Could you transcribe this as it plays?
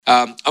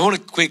I want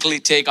to quickly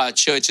take our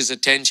church's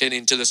attention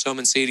into the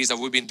sermon series that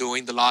we've been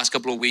doing the last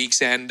couple of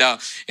weeks, and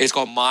it's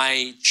called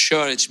My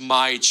Church,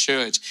 My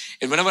Church.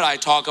 And whenever I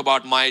talk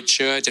about my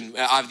church, and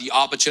I have the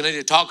opportunity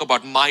to talk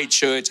about my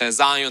church as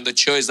Zion, the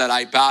church that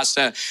I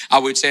pastor, I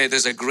would say this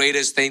is the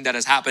greatest thing that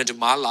has happened to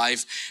my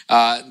life,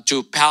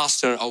 to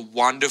pastor a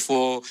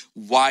wonderful,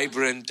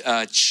 vibrant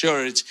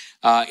church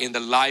in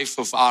the life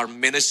of our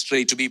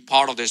ministry. To be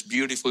part of this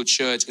beautiful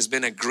church has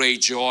been a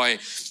great joy.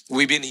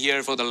 We've been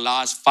here for the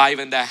last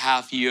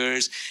 5.5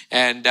 years,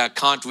 and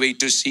can't wait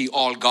to see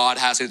all God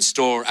has in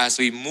store as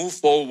we move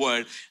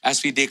forward,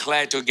 as we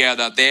declare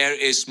together there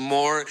is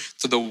more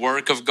to the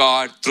work of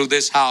God through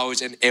this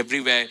house and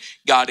everywhere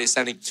God is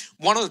sending.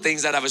 One of the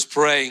things that I was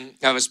praying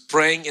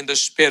in the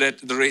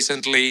Spirit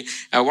recently.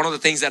 One of the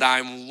things that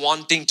I'm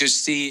wanting to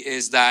see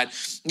is that,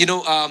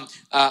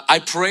 I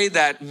pray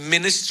that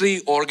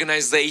ministry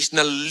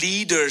organizational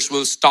leaders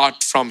will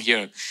start from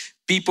here.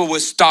 People will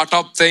start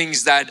up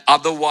things that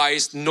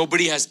otherwise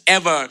nobody has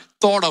ever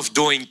thought of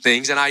doing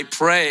things. And I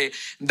pray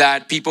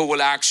that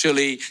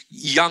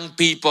young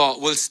people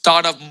will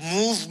start up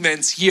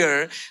movements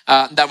here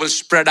that will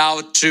spread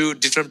out to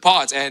different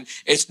parts. And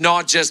it's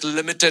not just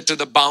limited to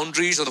the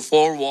boundaries or the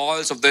four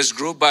walls of this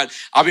group, but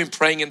I've been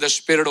praying in the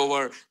Spirit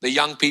over the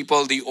young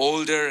people, the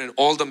older, and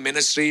all the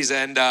ministries.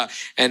 And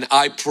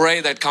I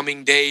pray that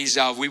coming days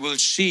we will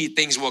see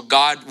things what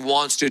God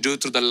wants to do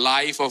through the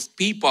life of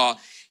people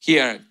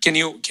here. Can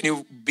you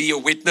be a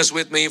witness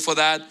with me for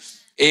that?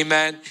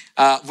 Amen.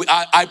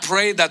 I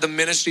pray that the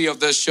ministry of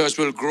this church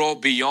will grow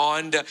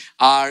beyond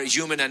our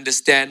human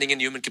understanding and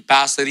human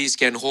capacities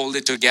can hold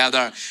it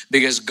together,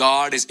 because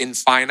God is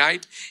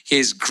infinite.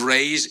 His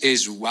grace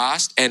is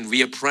vast, and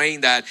we are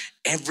praying that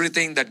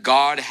everything that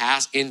God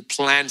has in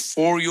plan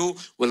for you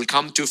will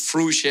come to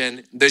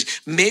fruition.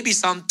 Maybe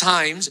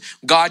sometimes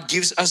God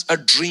gives us a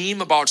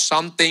dream about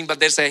something, but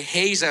there's a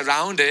haze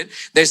around it.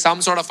 There's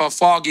some sort of a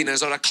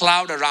fogginess or a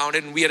cloud around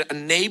it, and we are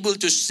unable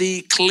to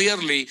see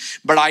clearly.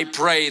 But I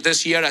pray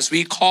this year, as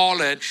we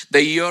call it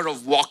the year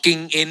of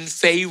walking in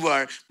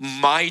favor,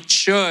 my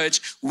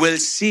church will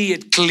see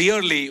it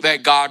clearly where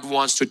God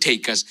wants to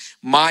take us.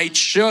 My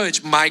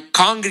church, my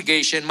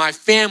congregation, my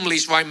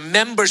families, my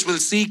members will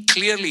see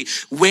clearly,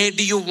 where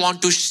do you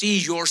want to see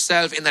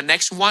yourself in the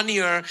next 1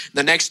 year,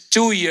 the next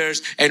 2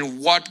 years,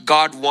 and what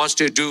God wants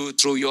to do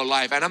through your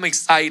life. And I'm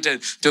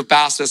excited to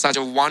pastor such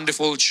a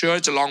wonderful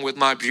church along with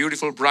my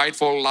beautiful bride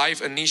for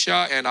life,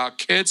 Anisha, and our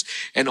kids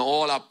and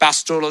all our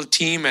pastoral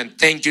team. And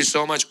thank you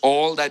so much,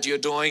 all that you're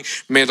doing.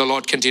 May the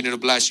Lord continue to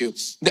bless you.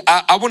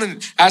 I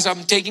want to, as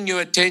I'm taking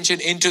your attention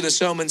into the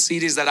sermon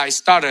series that I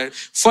started,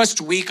 first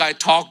week I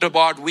talked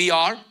about we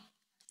are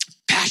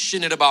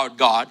passionate about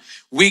God.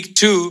 Week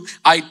 2,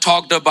 I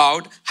talked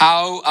about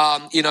how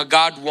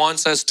God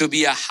wants us to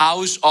be a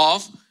house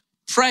of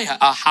prayer,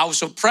 a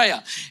house of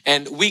prayer.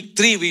 And week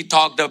 3, we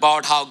talked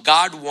about how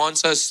God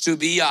wants us to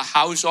be a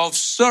house of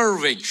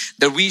serving,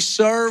 that we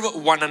serve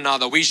one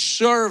another, we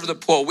serve the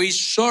poor, we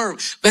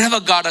serve wherever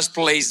God has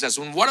placed us,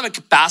 in whatever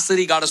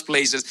capacity God has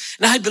placed us.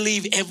 And I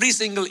believe every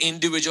single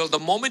individual, the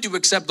moment you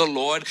accept the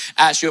Lord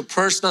as your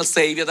personal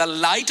Savior, the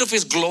light of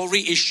His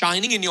glory is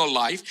shining in your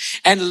life,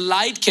 and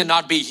light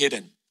cannot be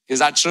hidden. Is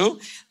that true?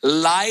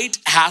 Light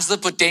has the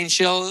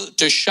potential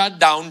to shut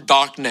down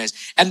darkness.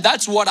 And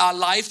that's what our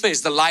life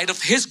is. The light of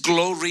His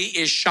glory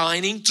is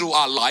shining through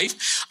our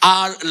life.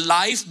 Our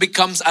life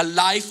becomes a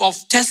life of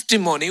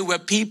testimony where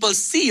people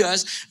see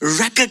us,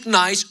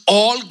 recognize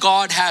all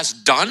God has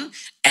done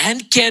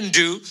and can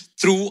do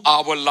through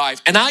our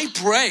life. And I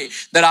pray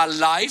that our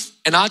life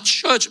and our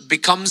church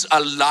becomes a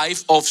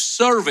life of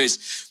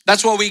service.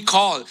 That's what we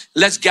call,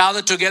 let's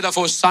gather together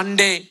for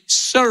Sunday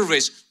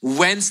service,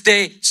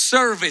 Wednesday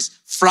service,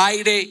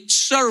 Friday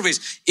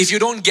service. If you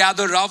don't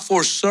gather up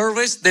for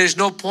service, there's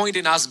no point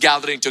in us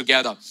gathering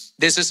together.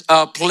 This is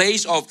a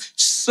place of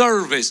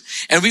service,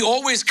 and we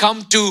always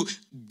come to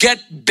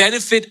get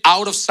benefit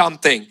out of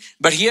something.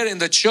 But here in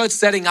the church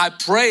setting, I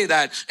pray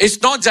that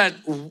it's not that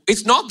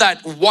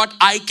what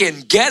I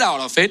can get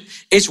out of it,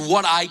 it's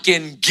what I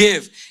can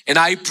give. And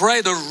I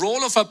pray the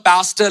role of a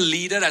pastor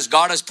leader, as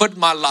God has put in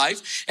my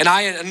life, and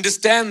I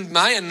understand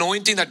my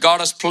anointing that God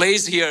has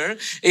placed here,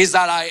 is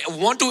that I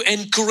want to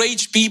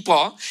encourage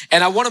people,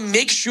 and I want to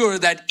make sure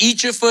that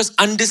each of us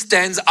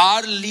understands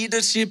our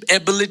leadership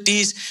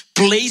abilities,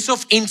 place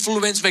of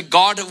influence where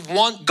God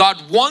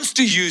wants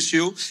to use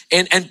you,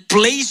 and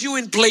place you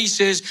in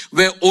places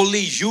where only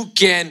you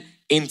can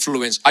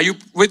influence. Are you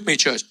with me,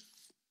 church?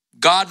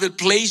 God will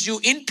place you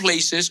in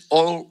places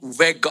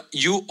where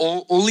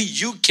only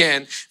you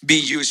can be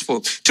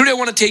useful. Today I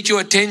want to take your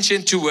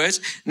attention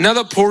towards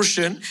another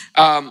portion.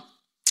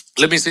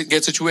 Let me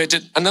get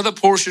situated. Another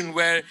portion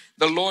where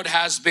the Lord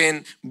has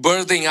been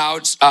birthing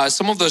out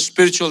some of the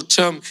spiritual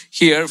term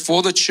here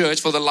for the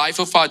church, for the life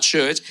of our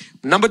church.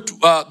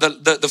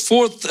 The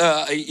fourth,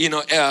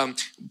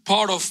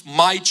 part of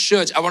my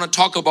church I want to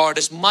talk about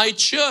is my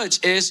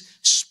church is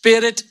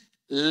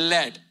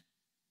Spirit-led.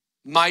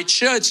 My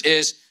church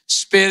is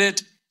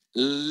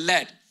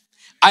Spirit-led.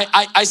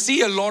 I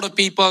see a lot of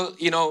people,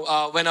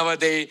 whenever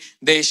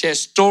they share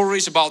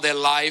stories about their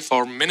life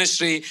or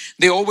ministry,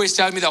 they always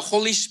tell me the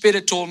Holy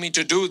Spirit told me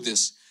to do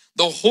this.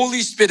 The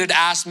Holy Spirit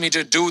asked me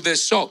to do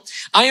this. So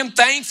I am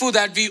thankful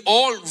that we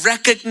all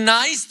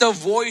recognize the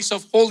voice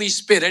of Holy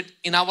Spirit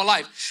in our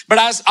life. But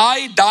as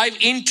I dive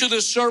into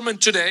the sermon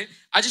today,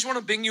 I just want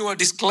to bring you a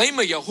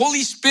disclaimer here.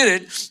 Holy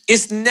Spirit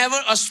is never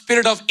a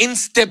spirit of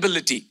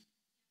instability.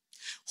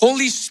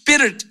 Holy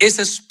Spirit is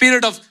a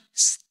spirit of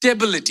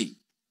stability.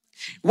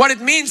 What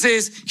it means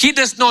is He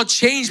does not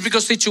change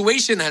because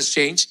situation has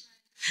changed.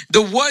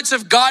 The words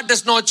of God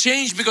does not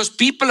change because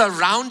people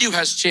around you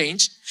has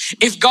changed.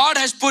 If God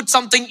has put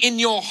something in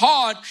your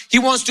heart, He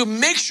wants to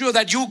make sure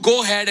that you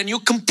go ahead and you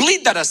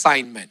complete that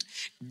assignment.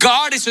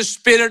 God is a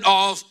spirit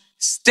of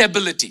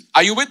stability.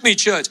 Are you with me,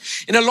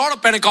 church? In a lot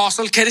of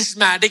Pentecostal,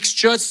 charismatics,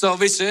 church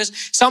services,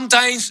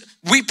 sometimes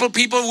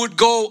people would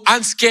go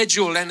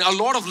unscheduled, and a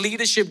lot of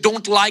leadership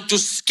don't like to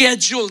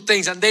schedule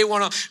things, and they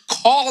want to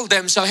call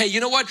them. So, hey, you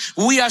know what?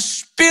 We are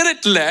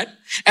spirit-led,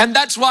 and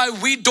that's why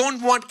we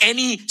don't want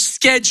any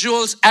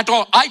schedules at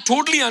all. I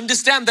totally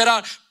understand there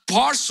are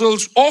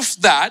parcels of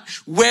that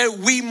where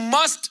we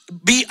must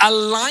be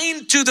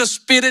aligned to the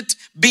Spirit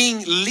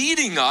being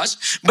leading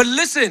us. But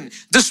listen,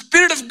 the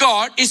Spirit of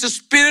God is a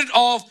spirit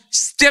of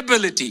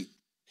stability.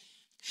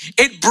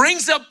 It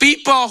brings up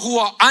people who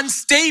are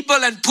unstable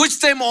and puts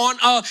them on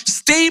a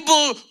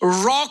stable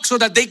rock so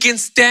that they can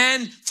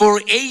stand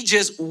for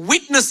ages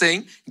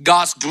witnessing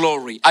God's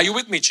glory. Are you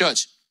with me,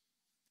 church?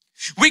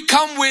 We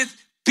come with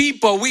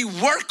people, we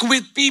work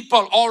with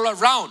people all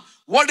around.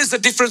 What is the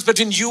difference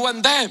between you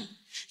and them?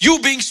 You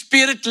being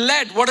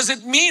spirit-led, what does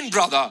it mean,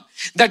 brother?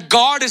 That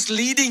God is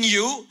leading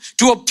you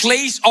to a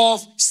place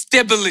of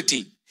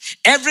stability.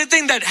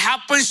 Everything that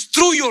happens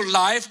through your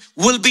life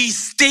will be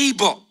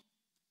stable.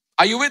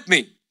 Are you with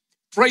me?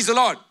 Praise the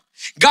Lord.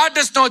 God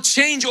does not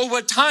change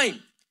over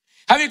time.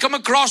 Have you come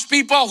across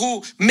people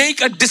who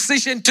make a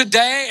decision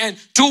today and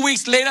 2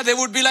 weeks later they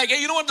would be like,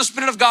 hey, you know what? The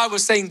Spirit of God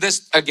was saying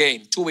this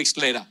again 2 weeks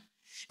later.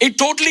 It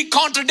totally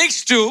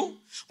contradicts to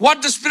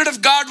what the Spirit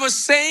of God was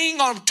saying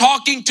or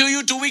talking to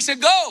you 2 weeks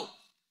ago.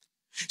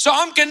 So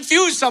I'm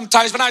confused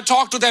sometimes when I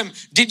talk to them.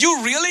 Did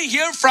you really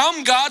hear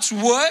from God's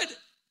word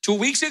 2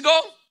 weeks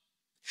ago?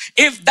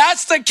 If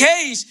that's the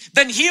case,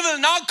 then He will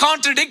not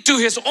contradict to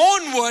His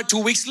own word 2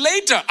 weeks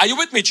later. Are you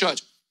with me,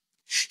 church?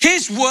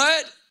 His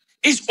word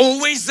is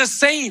always the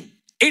same.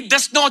 It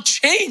does not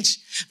change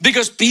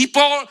because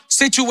people,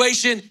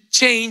 situation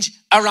change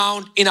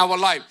around in our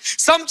life.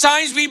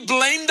 Sometimes we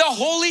blame the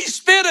Holy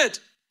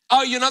Spirit.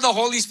 Oh, the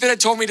Holy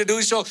Spirit told me to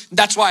do so.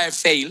 That's why I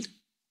failed.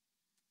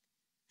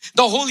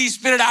 The Holy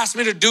Spirit asked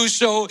me to do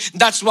so.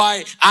 That's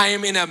why I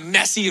am in a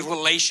messy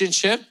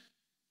relationship.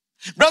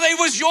 Brother, it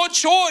was your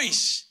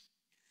choice.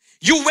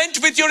 You went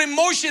with your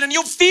emotion and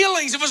your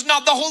feelings. It was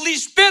not the Holy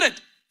Spirit.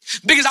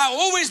 Because I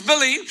always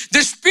believe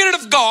the Spirit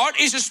of God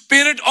is a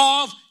spirit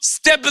of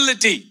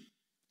stability.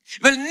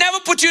 It will never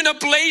put you in a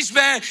place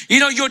where,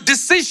 your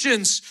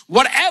decisions,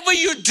 whatever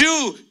you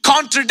do,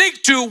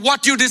 contradict to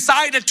what you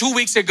decided 2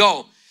 weeks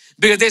ago.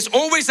 Because there's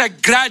always a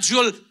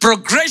gradual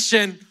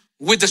progression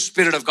with the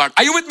Spirit of God.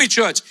 Are you with me,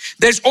 church?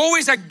 There's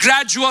always a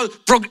gradual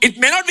it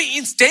may not be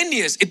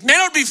instantaneous. It may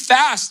not be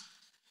fast.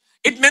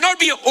 It may not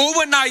be an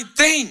overnight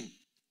thing.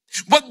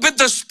 But with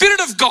the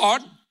Spirit of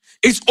God,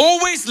 it's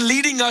always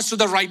leading us to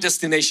the right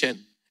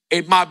destination.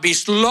 It might be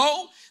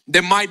slow.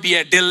 There might be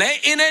a delay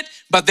in it,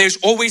 but there's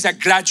always a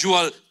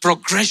gradual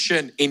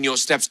progression in your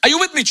steps. Are you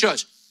with me,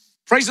 church?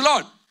 Praise the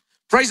Lord.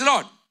 Praise the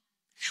Lord.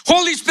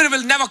 Holy Spirit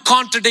will never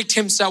contradict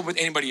Himself with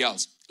anybody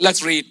else.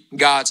 Let's read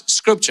God's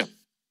scripture.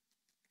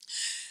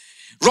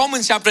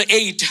 Romans chapter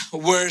 8,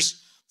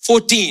 verse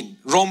 14.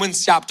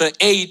 Romans chapter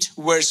 8,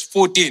 verse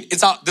 14.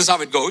 This is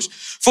how it goes.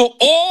 For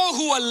all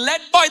who are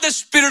led by the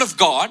Spirit of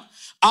God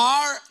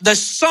are the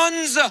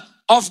sons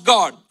of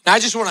God. Now I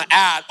just want to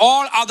add,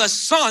 all are the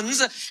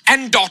sons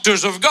and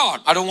daughters of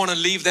God. I don't want to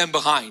leave them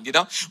behind,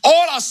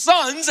 All are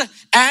sons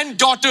and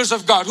daughters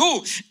of God.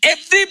 Who?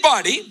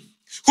 Everybody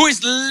who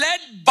is led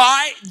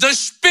by the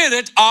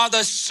Spirit are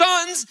the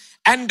sons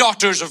and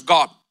daughters of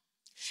God.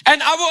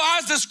 And I will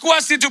ask this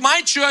question to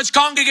my church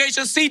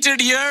congregation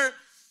seated here,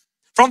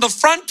 from the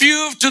front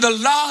pew to the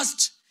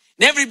last,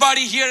 and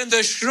everybody here in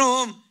this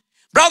room.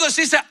 Brother,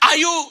 sister, are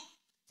you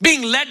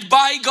being led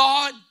by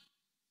God?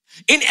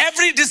 In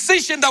every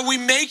decision that we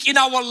make in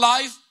our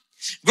life,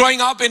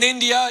 growing up in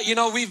India,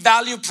 we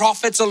value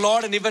prophets a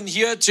lot, and even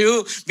here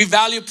too, we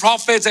value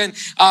prophets. And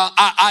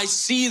I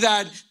see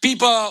that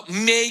people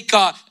make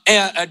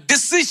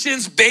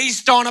decisions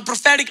based on a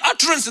prophetic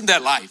utterance in their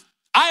life.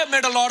 I have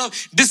made a lot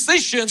of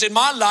decisions in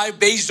my life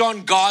based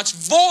on God's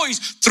voice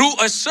through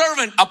a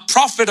servant, a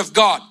prophet of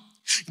God.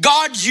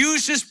 God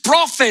uses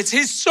prophets,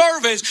 His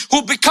servants,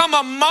 who become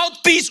a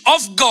mouthpiece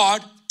of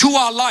God to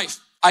our life.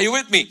 Are you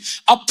with me?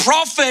 A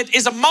prophet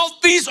is a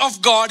mouthpiece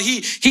of God.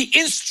 He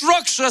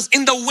instructs us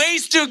in the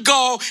ways to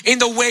go, in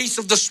the ways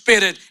of the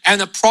Spirit.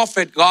 And a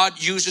prophet, God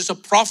uses a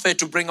prophet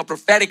to bring a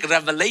prophetic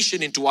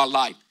revelation into our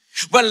life.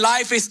 When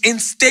life is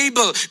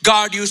unstable,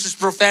 God uses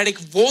prophetic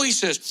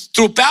voices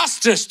through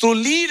pastors, through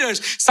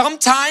leaders.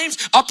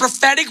 Sometimes a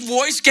prophetic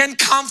voice can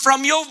come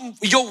from your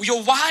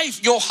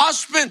wife, your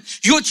husband,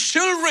 your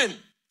children.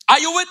 Are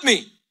you with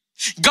me?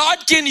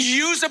 God can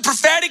use a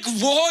prophetic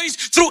voice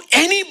through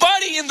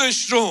anybody in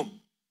this room.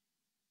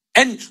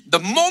 And the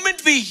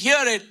moment we hear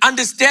it,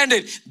 understand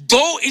it,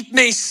 though it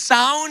may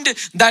sound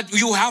that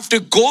you have to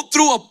go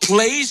through a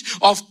place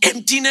of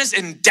emptiness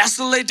and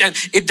desolate and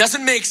it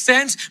doesn't make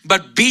sense,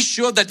 but be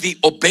sure that we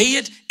obey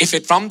it. If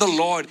it's from the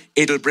Lord,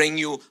 it'll bring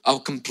you a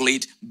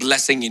complete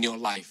blessing in your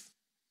life.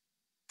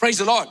 Praise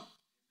the Lord.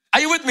 Are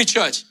you with me,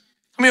 church?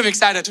 How many are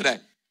excited today?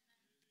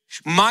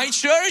 My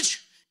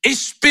church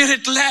is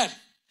spirit-led.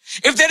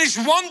 If there is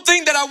one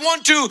thing that I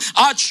want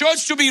our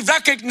church to be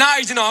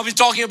recognized, I was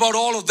talking about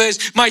all of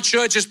this. My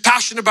church is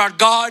passionate about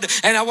God,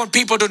 and I want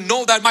people to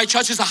know that my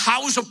church is a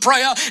house of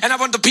prayer, and I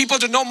want the people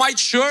to know my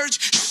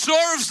church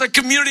serves the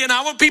community, and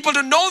I want people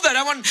to know that.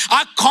 I want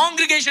our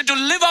congregation to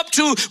live up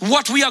to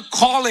what we are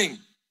calling.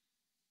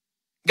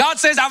 God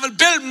says, I will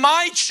build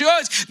my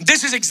church.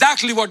 This is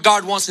exactly what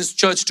God wants His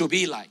church to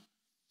be like.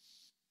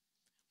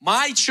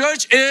 My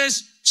church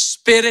is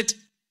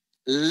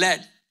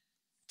spirit-led.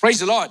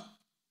 Praise the Lord.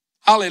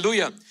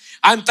 Hallelujah.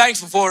 I'm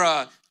thankful for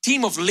a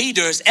team of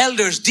leaders,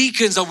 elders,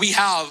 deacons that we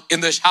have in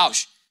this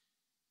house.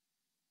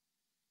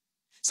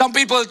 Some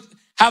people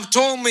have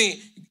told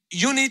me,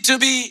 you need to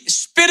be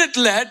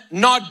spirit-led,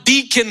 not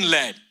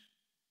deacon-led.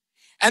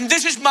 And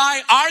this is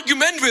my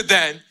argument with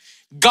them.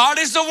 God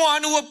is the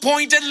one who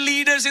appointed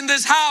leaders in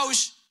this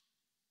house.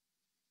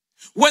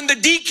 When the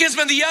deacons,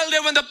 when the elder,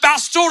 when the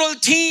pastoral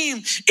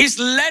team is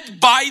led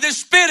by the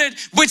Spirit,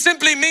 which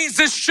simply means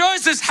this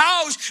church, this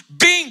house,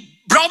 being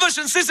brothers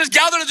and sisters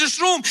gathered in this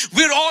room,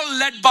 we're all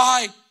led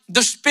by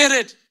the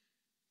Spirit.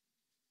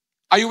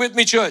 Are you with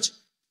me, church?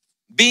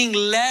 Being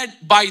led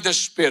by the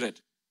Spirit.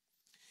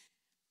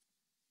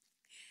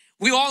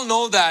 We all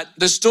know that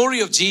the story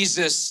of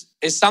Jesus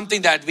is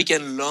something that we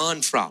can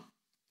learn from.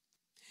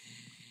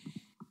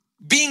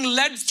 Being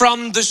led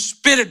from the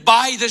Spirit,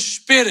 by the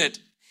Spirit.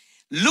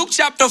 Luke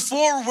chapter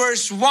 4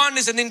 verse 1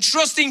 is an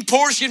interesting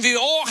portion. We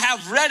all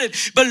have read it.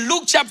 But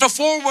Luke chapter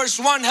 4 verse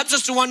 1 helps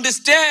us to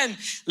understand.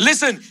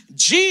 Listen,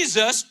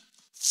 Jesus,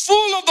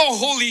 full of the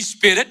Holy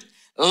Spirit,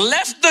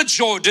 left the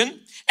Jordan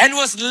and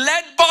was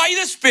led by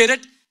the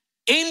Spirit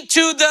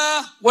into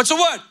the, what's the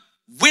word?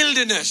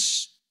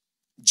 Wilderness.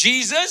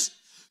 Jesus,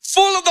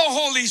 full of the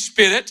Holy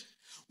Spirit,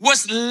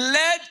 was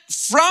led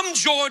from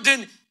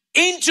Jordan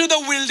into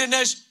the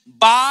wilderness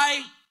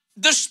by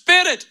the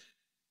Spirit.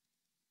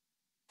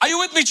 Are you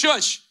with me,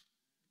 church?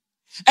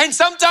 And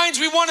sometimes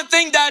we want to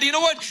think that, you know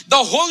what, the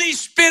Holy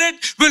Spirit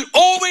will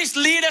always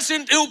lead us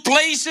into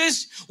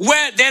places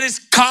where there is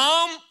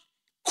calm,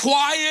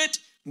 quiet,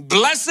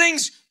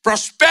 blessings,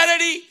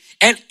 prosperity,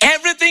 and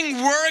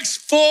everything works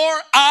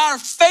for our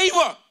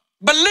favor.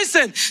 But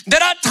listen,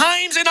 there are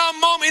times in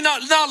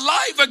our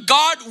life where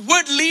God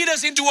would lead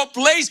us into a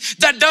place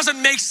that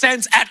doesn't make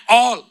sense at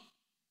all.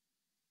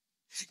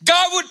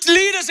 God would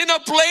lead us in a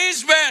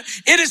place where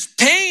it is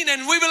pain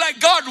and we were like,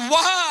 God,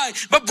 why?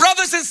 But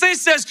brothers and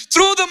sisters,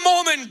 through the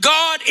moment,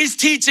 God is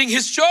teaching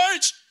His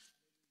church.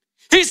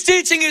 He's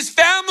teaching His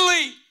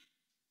family.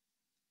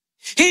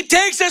 He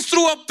takes us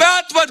through a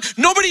path but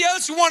nobody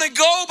else want to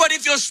go. But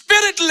if you're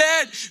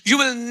Spirit-led, you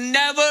will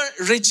never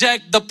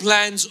reject the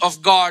plans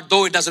of God,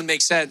 though it doesn't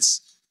make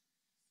sense.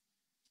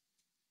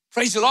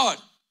 Praise the Lord.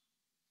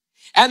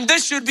 And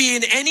this should be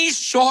in any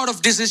sort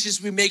of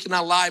decisions we make in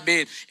our life,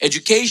 be it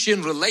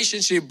education,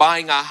 relationship,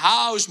 buying a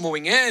house,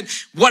 moving in,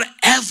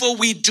 whatever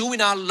we do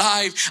in our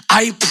life.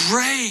 I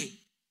pray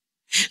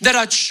that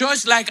a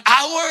church like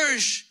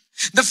ours,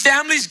 the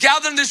families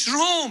gathered in this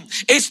room,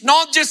 it's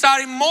not just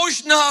our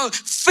emotional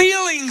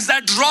feelings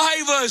that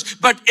drive us,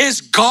 but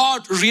is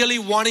God really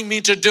wanting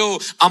me to do?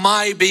 Am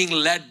I being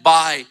led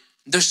by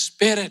the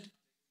Spirit?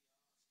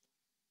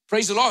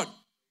 Praise the Lord.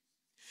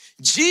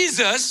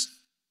 Jesus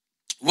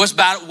was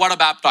water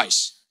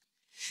baptized.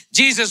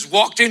 Jesus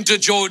walked into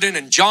Jordan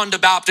and John the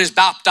Baptist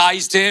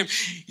baptized him.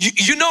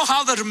 You know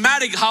how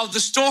the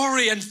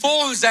story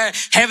unfolds, that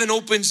heaven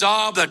opens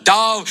up, the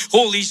dove,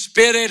 Holy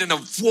Spirit, and a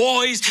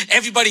voice.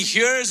 Everybody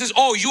hears this,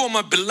 oh, you are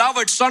my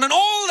beloved son, and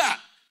all that.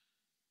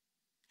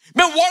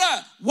 Man,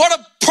 what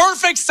a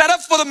perfect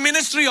setup for the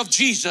ministry of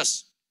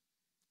Jesus.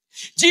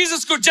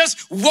 Jesus could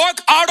just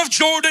walk out of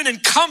Jordan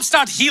and come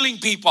start healing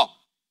people.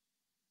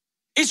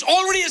 It's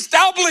already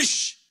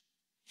established.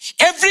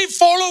 Every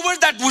follower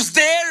that was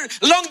there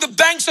along the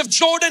banks of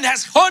Jordan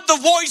has heard the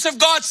voice of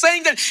God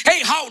saying that, hey,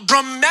 how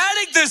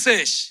dramatic this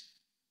is.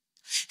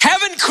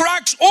 Heaven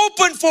cracks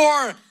open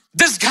for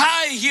this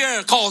guy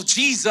here called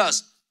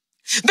Jesus.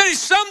 There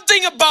is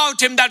something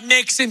about him that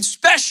makes him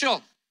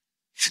special.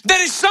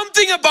 There is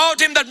something about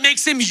him that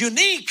makes him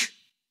unique.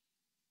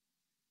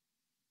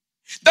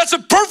 That's a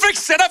perfect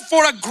setup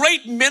for a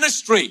great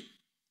ministry.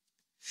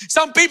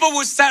 Some people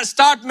would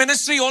start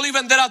ministry only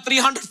when there are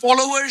 300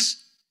 followers.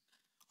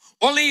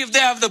 Only if they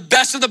have the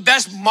best of the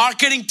best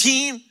marketing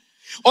team.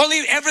 Only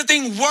if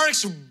everything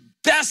works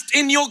best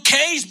in your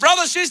case.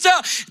 Brother, sister,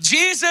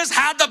 Jesus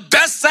had the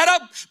best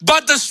setup,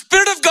 but the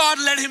Spirit of God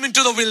led him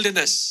into the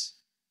wilderness.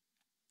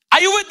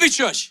 Are you with me,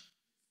 church?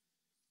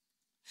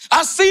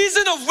 A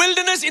season of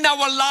wilderness in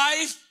our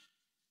life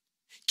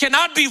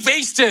cannot be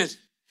wasted.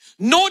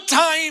 No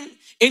time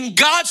in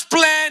God's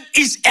plan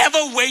is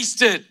ever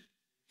wasted.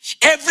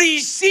 Every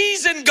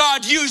season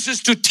God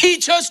uses to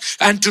teach us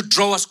and to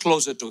draw us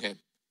closer to Him.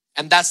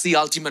 And that's the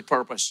ultimate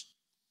purpose.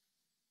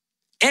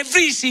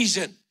 Every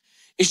season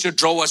is to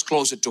draw us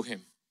closer to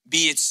Him.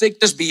 Be it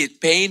sickness, be it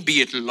pain,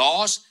 be it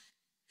loss,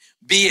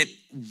 be it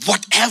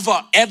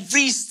whatever.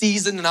 Every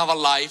season in our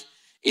life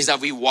is that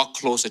we walk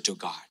closer to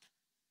God.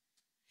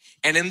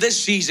 And in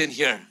this season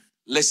here,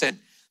 listen,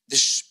 the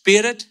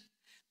Spirit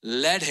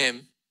led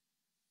him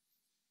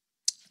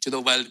to the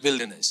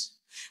wilderness.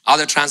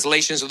 Other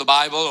translations of the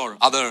Bible or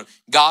other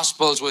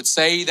Gospels would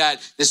say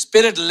that the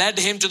Spirit led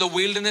him to the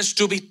wilderness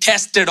to be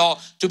tested or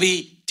to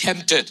be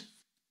tempted.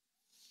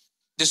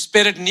 The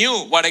Spirit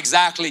knew what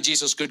exactly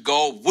Jesus would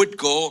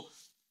go,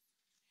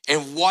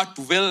 and what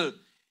will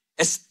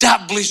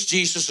establish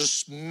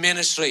Jesus'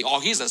 ministry.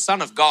 Oh, He's the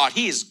Son of God.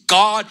 He is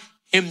God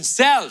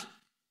Himself.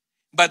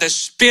 But the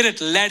Spirit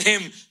led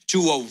him to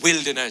a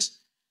wilderness.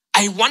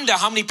 I wonder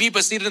how many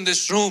people sit in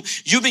this room,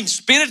 you've been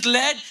Spirit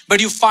led, but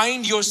you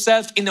find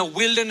yourself in a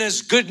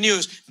wilderness. Good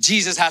news,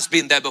 Jesus has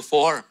been there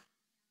before.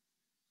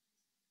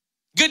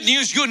 Good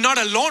news, you're not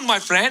alone, my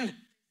friend.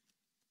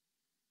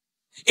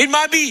 It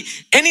might be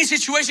any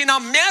situation in our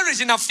marriage,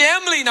 in our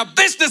family, in our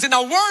business, in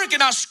our work,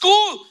 in our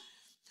school.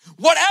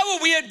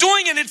 Whatever we are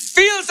doing and it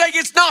feels like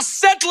it's not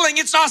settling,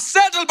 it's not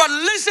settled. But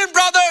listen,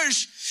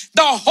 brothers,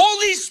 the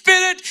Holy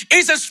Spirit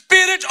is a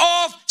spirit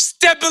of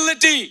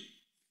stability.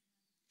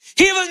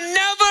 He will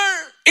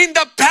never in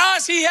the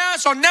past He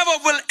has or never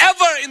will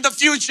ever in the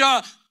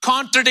future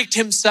contradict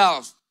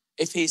Himself.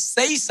 If He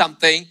says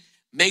something,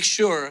 make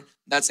sure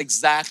that's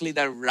exactly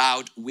the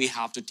route we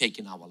have to take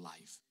in our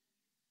life.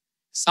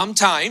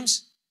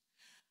 Sometimes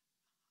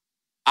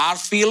our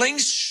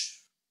feelings,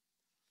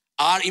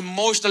 our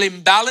emotional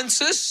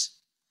imbalances,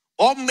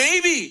 or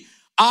maybe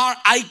our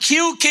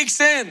IQ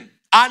kicks in,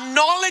 our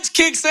knowledge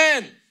kicks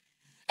in,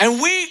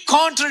 and we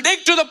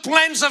contradict to the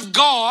plans of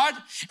God,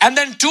 and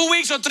then 2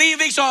 weeks or 3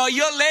 weeks or a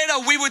year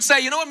later, we would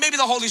say, you know what, maybe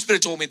the Holy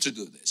Spirit told me to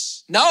do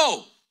this.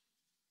 No,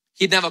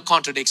 He never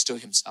contradicts to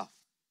Himself.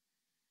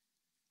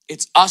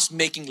 It's us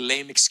making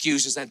lame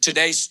excuses, and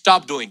today,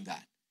 stop doing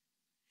that.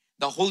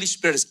 The Holy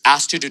Spirit has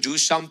asked you to do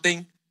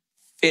something,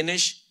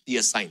 finish the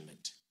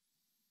assignment.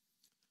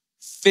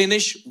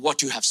 Finish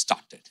what you have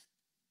started.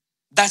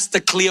 That's the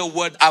clear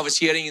word I was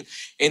hearing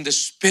in the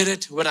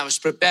Spirit when I was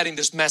preparing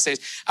this message.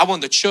 I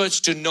want the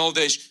church to know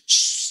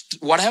this.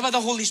 Whatever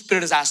the Holy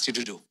Spirit has asked you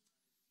to do,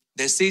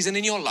 this season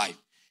in your life,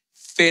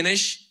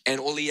 finish,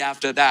 and only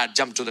after that,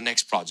 jump to the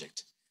next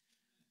project.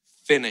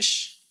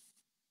 Finish.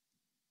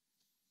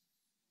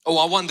 Oh,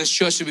 I want this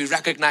church to be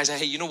recognized.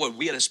 Hey, you know what?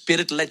 We are a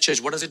Spirit-led church.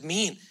 What does it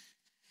mean?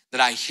 That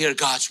I hear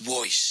God's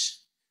voice.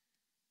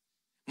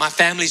 My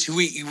families,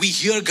 we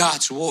hear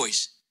God's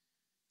voice.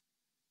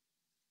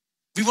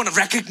 We want to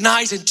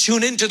recognize and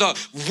tune into the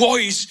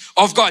voice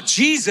of God.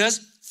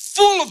 Jesus,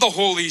 full of the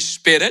Holy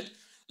Spirit,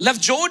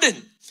 left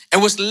Jordan and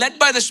was led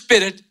by the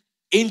Spirit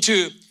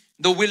into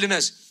the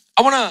wilderness.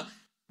 I want to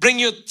bring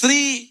you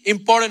three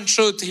important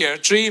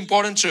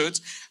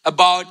truths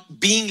about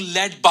being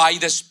led by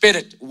the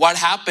Spirit. What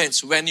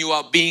happens when you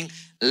are being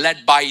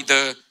led by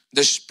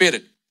the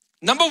Spirit?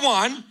 Number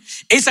one,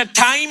 it's a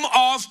time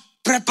of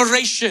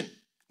preparation.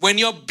 When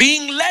you're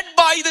being led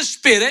by the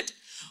Spirit,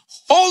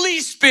 Holy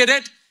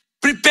Spirit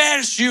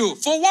prepares you.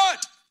 For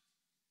what?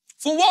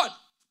 For what?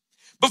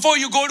 Before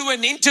you go to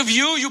an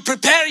interview, you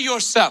prepare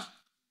yourself.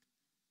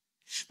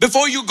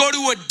 Before you go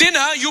to a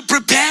dinner, you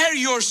prepare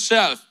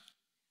yourself.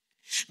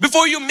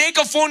 Before you make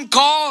a phone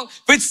call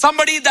with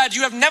somebody that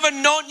you have never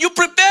known, you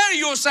prepare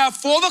yourself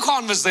for the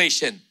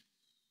conversation.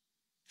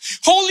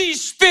 Holy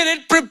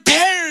Spirit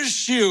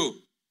prepares you.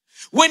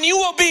 When you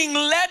are being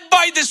led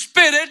by the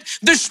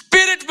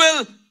Spirit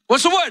will,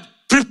 what's the word?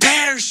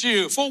 Prepares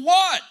you. For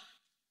what?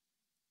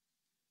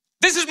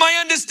 This is my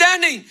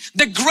understanding.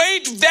 The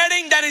great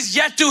wedding that is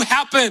yet to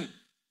happen.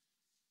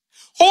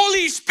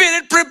 Holy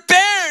Spirit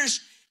prepares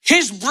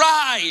His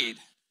bride.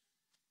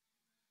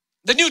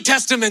 The New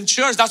Testament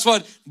church, that's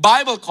what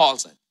Bible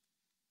calls it.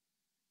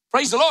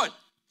 Praise the Lord.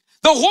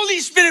 The Holy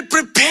Spirit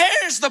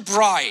prepares the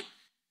bride.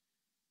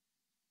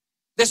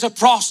 There's a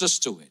process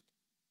to it.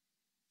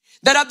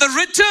 That at the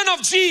return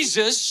of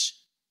Jesus,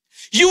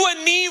 you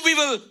and me, we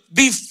will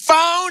be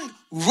found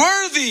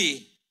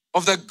worthy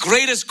of the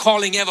greatest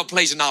calling ever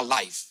placed in our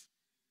life.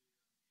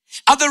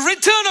 At the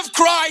return of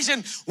Christ,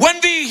 and when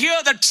we hear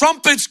the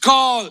trumpets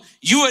call,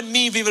 you and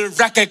me, we will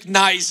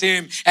recognize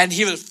Him and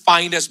He will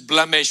find us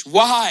blemished.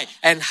 Why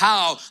and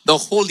how? The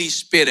Holy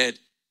Spirit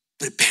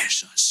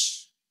prepares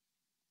us.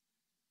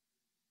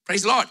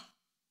 Praise the Lord.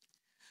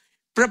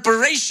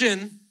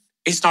 Preparation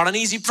is not an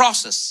easy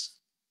process.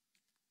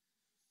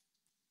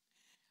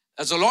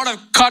 There's a lot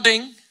of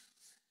cutting.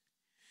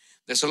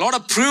 There's a lot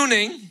of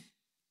pruning.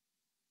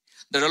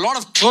 There are a lot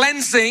of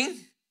cleansing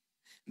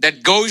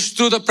that goes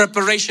through the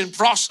preparation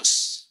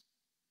process.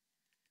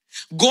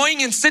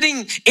 Going and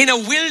sitting in a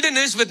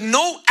wilderness with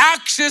no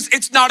access,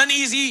 it's not an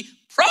easy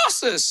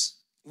process.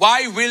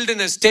 Why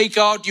wilderness? Take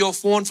out your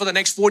phone for the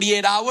next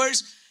 48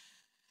 hours.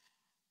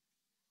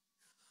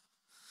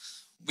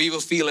 We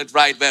will feel it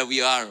right where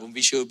we are, and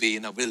we should be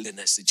in a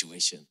wilderness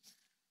situation.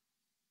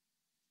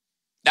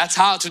 That's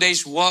how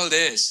today's world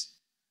is.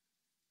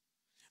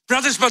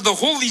 Brothers, but the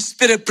Holy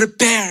Spirit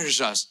prepares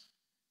us.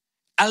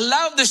 I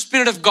love the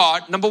Spirit of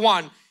God. Number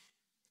one,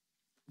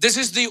 this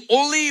is the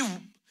only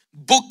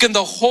book in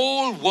the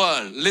whole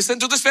world. Listen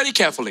to this very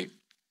carefully.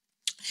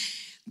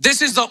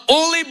 This is the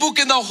only book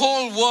in the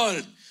whole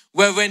world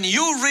where when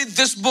you read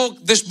this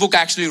book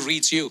actually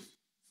reads you.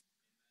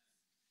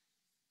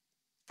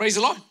 Praise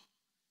the Lord.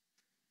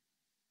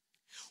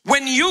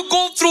 When you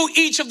go through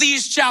each of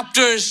these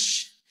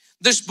chapters,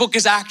 this book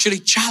is actually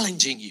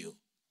challenging you,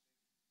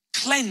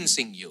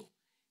 cleansing you,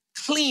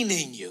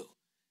 cleaning you,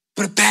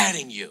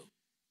 preparing you.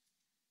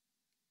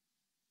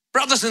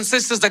 Brothers and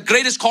sisters, the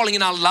greatest calling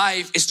in our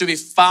life is to be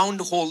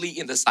found holy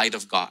in the sight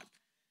of God.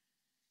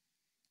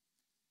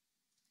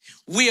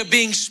 We are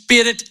being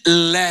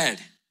Spirit-led.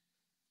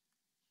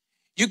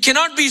 You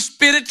cannot be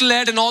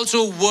Spirit-led and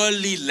also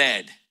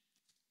worldly-led.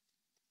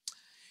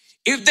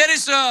 If there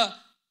is a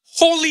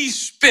Holy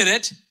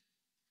Spirit,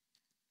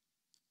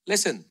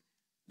 listen,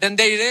 then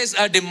there is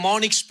a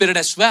demonic spirit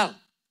as well.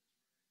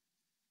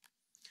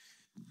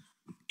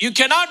 You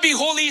cannot be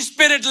Holy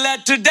Spirit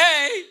led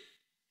today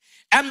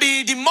and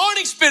be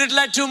demonic spirit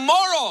led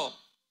tomorrow.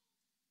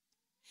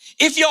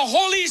 If you're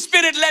Holy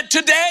Spirit led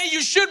today,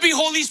 you should be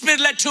Holy Spirit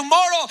led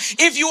tomorrow.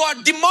 If you are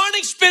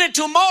demonic spirit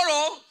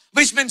tomorrow,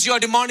 which means you are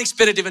demonic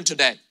spirit even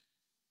today.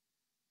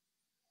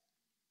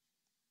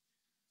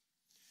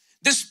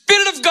 The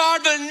Spirit of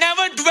God will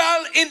never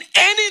dwell in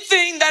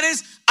anything that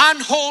is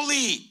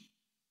unholy.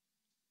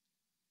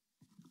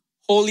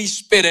 Holy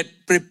Spirit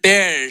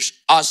prepares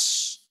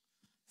us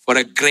for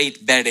a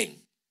great wedding.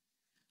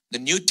 The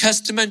New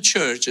Testament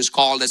church is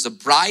called as the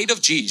bride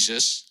of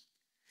Jesus.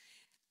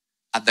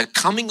 At the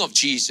coming of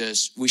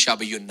Jesus, we shall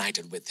be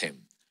united with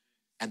him.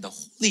 And the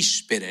Holy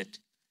Spirit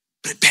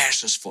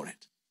prepares us for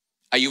it.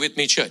 Are you with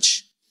me,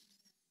 church?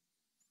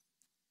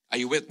 Are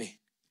you with me?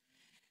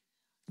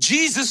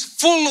 Jesus,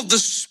 full of the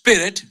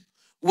Spirit,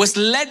 was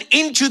led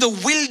into the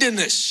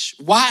wilderness.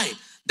 Why?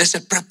 There's a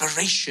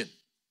preparation.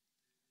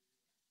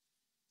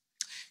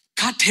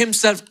 Cut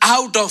himself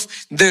out of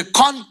the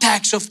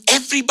contacts of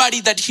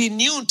everybody that he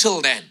knew till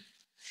then.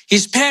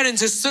 His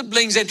parents, his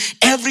siblings, and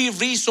every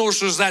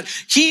resources that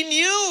he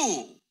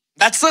knew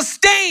that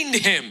sustained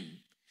him.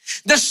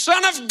 The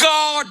Son of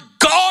God,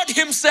 God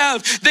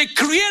himself, the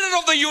creator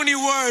of the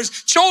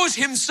universe, chose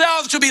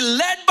himself to be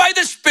led by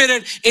the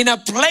Spirit in a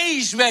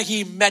place where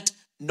he met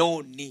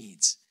no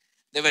needs.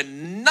 There were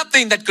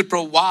nothing that could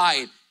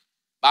provide.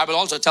 Bible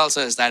also tells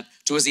us that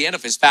towards the end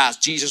of his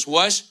fast, Jesus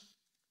was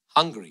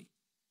hungry.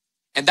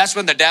 And that's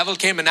when the devil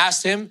came and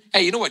asked him,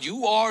 hey, you know what?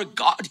 You are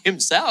God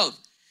himself.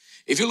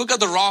 If you look at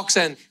the rocks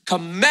and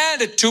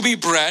command it to be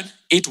bread,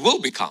 it will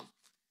become.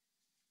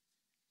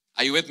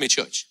 Are you with me,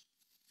 church?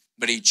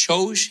 But he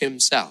chose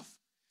himself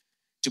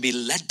to be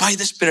led by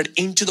the Spirit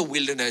into the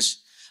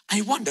wilderness.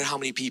 I wonder how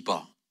many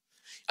people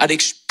are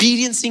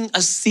experiencing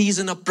a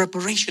season of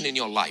preparation in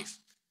your life.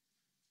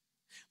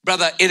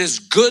 Brother, it is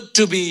good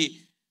to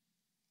be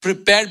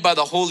prepared by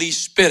the Holy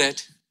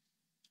Spirit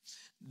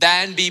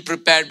than be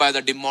prepared by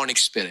the demonic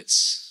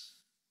spirits.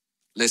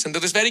 Listen to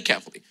this very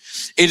carefully.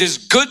 It is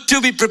good to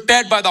be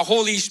prepared by the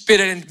Holy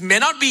Spirit, and it may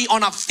not be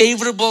on a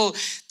favorable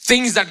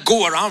things that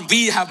go around.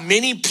 We have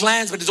many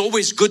plans, but it's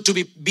always good to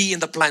be in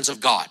the plans of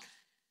God.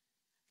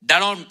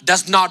 That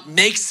does not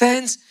make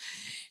sense.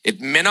 It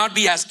may not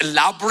be as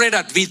elaborate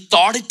as we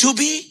thought it to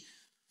be,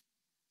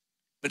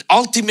 but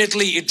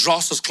ultimately it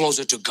draws us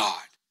closer to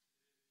God.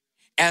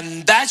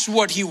 And that's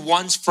what he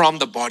wants from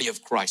the body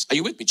of Christ. Are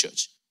you with me,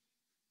 church?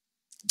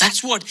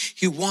 That's what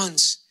he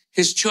wants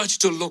his church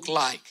to look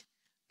like.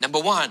 Number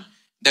one,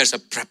 there's a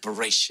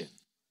preparation.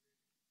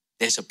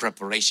 There's a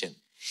preparation.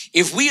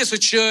 If we as a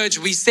church,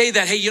 we say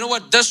that, hey, you know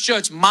what, this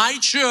church, my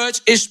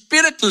church is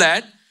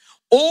Spirit-led,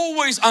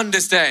 always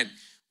understand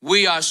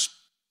we are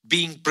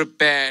being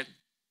prepared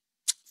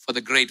for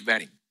the great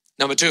wedding.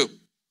 Number two,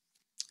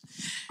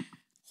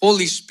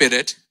 Holy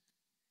Spirit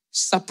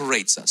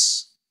separates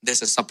us.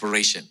 There's a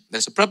separation.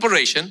 There's a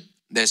preparation.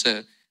 There's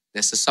a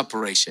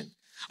separation.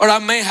 Or I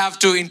may have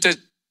to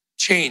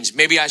interchange.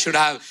 Maybe I should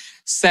have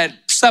said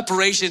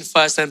separation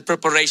first and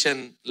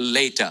preparation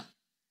later.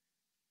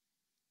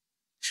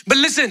 But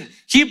listen,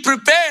 he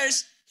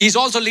prepares. He's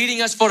also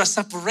leading us for a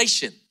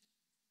separation.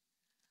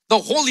 The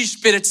Holy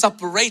Spirit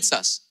separates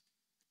us.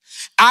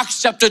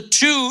 Acts chapter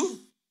 2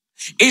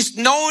 is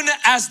known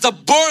as the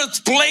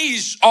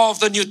birthplace of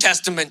the New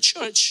Testament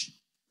church.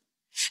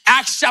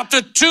 Acts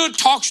chapter 2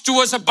 talks to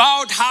us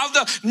about how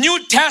the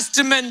New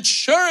Testament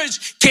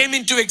church came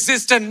into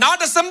existence.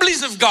 Not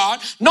Assemblies of God,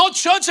 not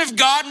Church of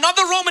God, not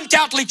the Roman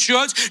Catholic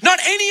Church, not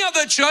any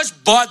other church,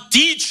 but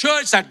the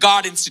church that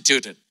God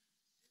instituted.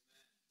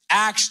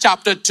 Acts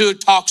chapter 2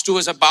 talks to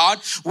us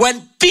about.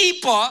 When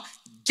people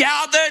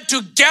gathered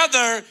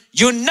together,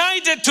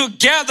 united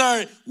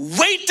together,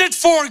 waited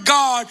for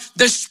God,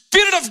 the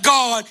Spirit of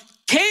God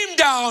came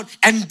down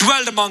and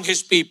dwelled among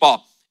his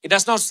people. It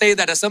does not say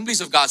that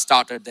Assemblies of God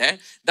started there. It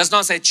does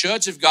not say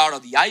Church of God or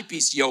the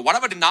IPC or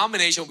whatever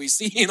denomination we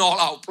see in all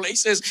our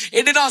places.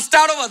 It did not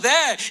start over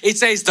there. It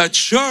says the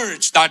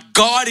church that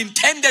God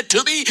intended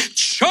to be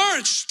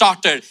church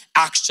started.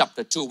 Acts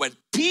chapter 2, when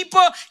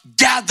people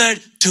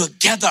gathered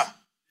together.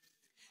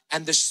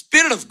 And the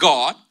Spirit of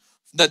God,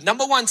 the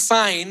number one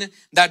sign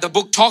that the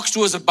book talks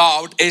to us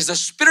about is the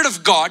Spirit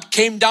of God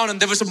came down and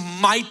there was a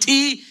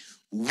mighty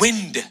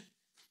wind.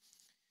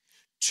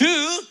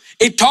 2,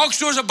 it talks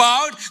to us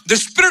about the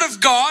Spirit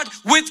of God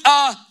with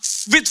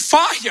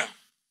fire.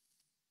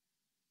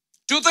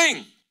 2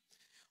 things,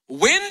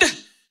 wind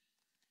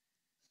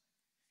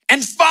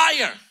and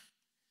fire.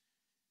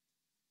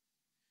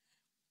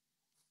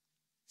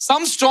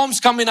 Some storms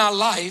come in our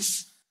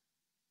life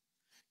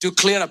to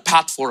clear a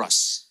path for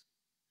us.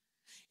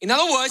 In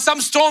other words, some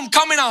storm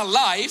come in our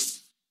life,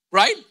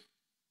 right,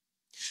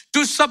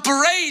 to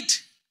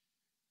separate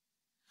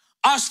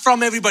us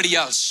from everybody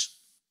else.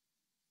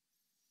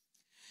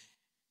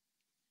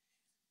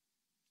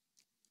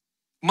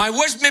 My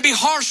words may be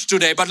harsh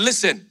today, but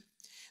listen,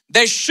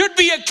 there should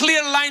be a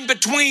clear line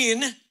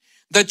between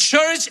the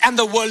church and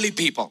the worldly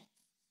people.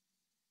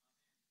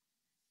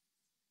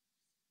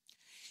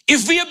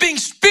 If we are being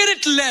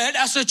Spirit-led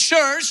as a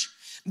church,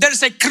 there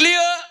is a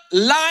clear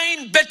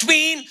line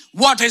between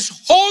what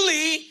is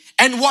holy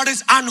and what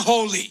is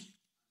unholy.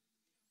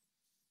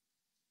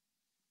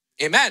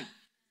 Amen.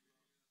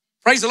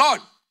 Praise the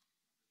Lord.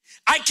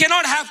 I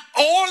cannot have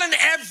all and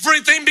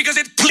everything because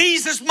it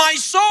pleases my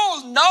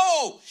soul.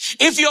 No.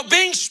 If you're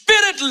being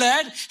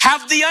Spirit-led,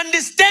 have the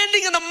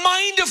understanding and the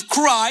mind of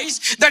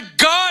Christ that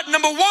God,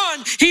 number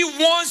one, He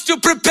wants to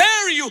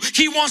prepare you.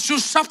 He wants to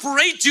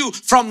separate you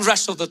from the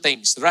rest of the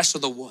things, the rest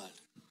of the world.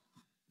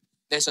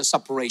 There's a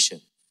separation.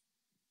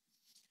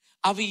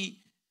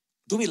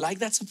 Do we like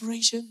that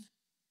separation?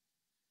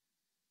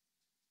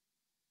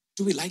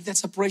 Do we like that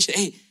separation?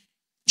 Hey,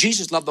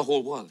 Jesus loved the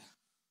whole world.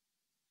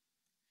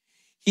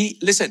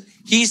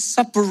 He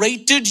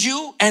separated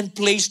you and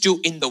placed you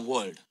in the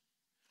world.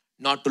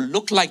 Not to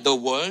look like the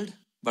world,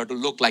 but to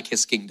look like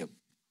His kingdom.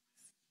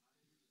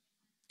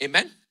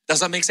 Amen?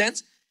 Does that make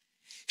sense?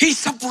 He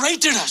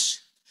separated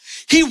us.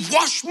 He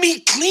washed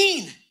me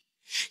clean.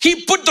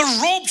 He put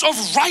the robes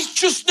of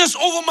righteousness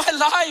over my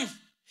life.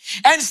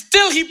 And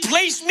still He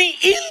placed me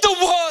in the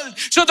world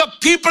so the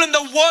people in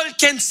the world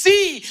can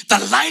see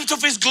the light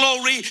of His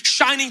glory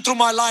shining through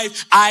my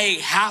life. I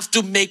have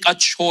to make a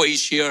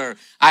choice here.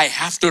 I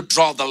have to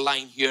draw the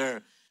line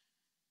here.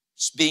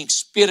 Being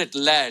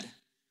Spirit-led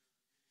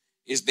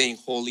is being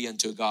holy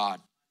unto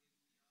God.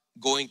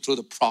 Going through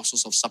the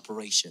process of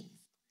separation.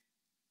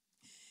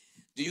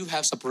 Do you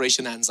have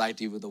separation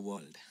anxiety with the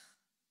world?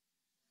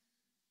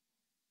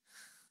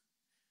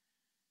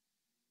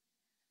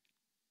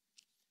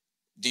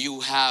 Do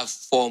you have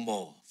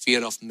FOMO,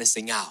 fear of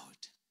missing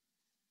out?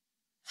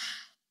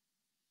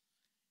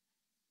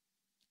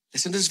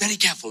 Listen to this very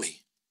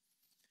carefully.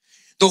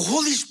 The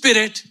Holy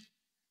Spirit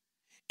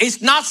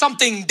is not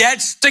something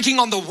dead sticking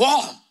on the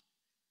wall.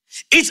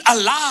 It's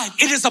alive.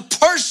 It is a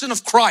person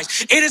of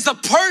Christ. It is a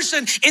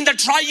person in the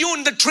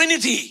triune, the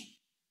Trinity.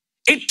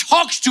 It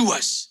talks to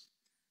us.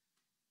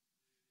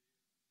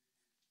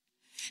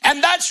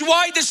 And that's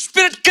why the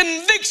Spirit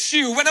convicts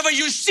you whenever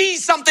you see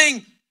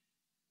something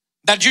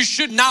that you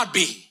should not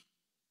be.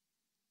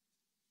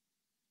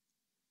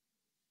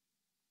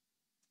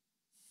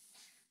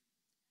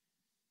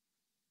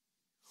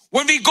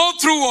 When we go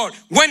through, or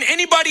when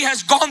anybody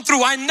has gone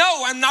through, I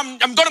know, and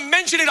I'm going to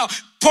mention it,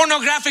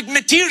 pornographic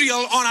material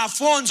on our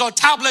phones or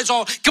tablets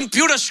or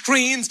computer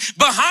screens,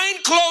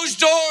 behind closed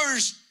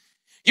doors.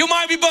 You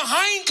might be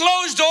behind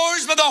closed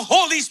doors, but the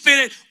Holy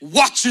Spirit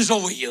watches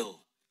over you.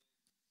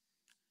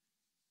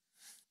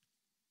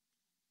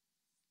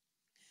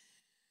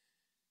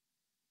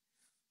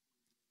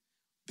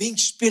 Being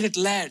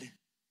Spirit-led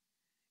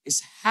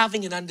is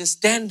having an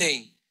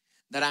understanding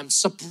that I'm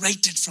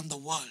separated from the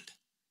world,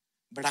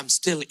 but I'm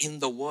still in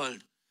the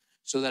world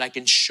so that I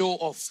can show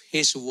off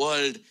His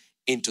world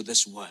into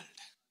this world.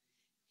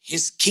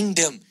 His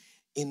kingdom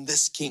in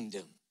this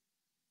kingdom.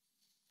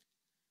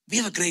 We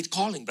have a great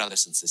calling,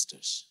 brothers and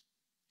sisters.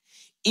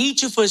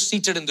 Each of us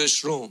seated in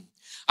this room,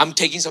 I'm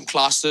taking some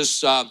classes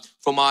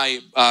for my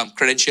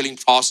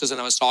credentialing process, and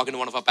I was talking to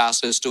one of our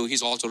pastors too.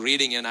 He's also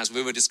reading, and as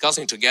we were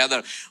discussing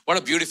together, what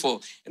a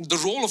beautiful, and the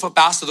role of a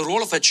pastor, the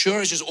role of a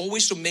church is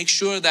always to make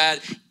sure that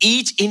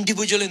each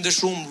individual in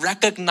this room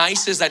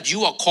recognizes that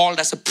you are called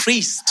as a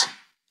priest.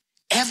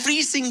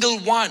 Every single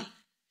one,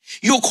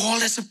 you're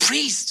called as a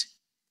priest.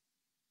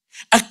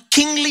 A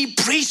kingly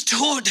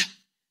priesthood.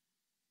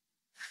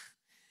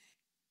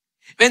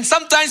 And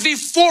sometimes we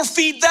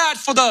forfeit that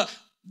for the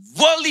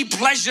worldly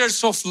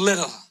pleasures of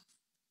little.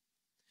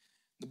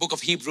 The book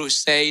of Hebrews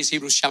says,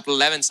 Hebrews chapter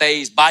 11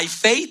 says, by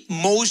faith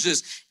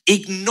Moses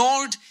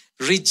ignored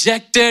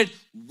rejected,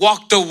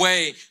 walked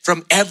away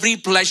from every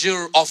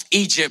pleasure of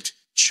Egypt,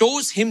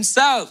 chose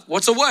himself,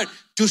 what's the word?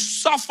 To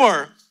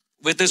suffer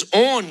with his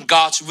own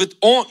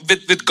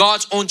with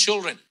God's own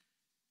children.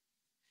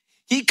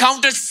 He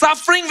counted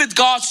suffering with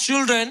God's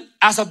children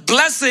as a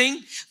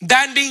blessing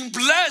than being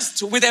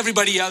blessed with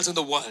everybody else in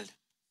the world.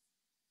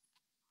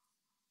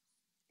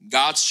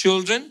 God's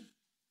children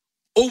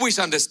always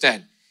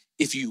understand,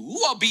 if you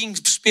are being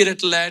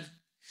spirit-led,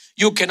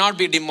 you cannot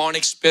be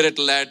demonic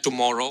spirit-led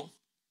tomorrow.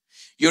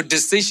 Your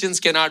decisions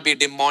cannot be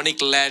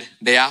demonic-led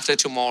day after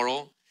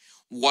tomorrow.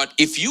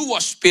 If you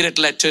are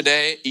spirit-led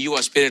today, you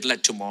are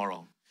spirit-led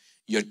tomorrow.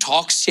 Your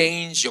talks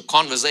change, your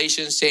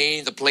conversations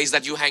change, the place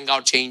that you hang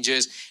out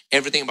changes,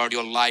 everything about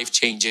your life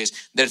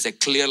changes. There's a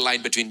clear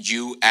line between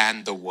you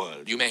and the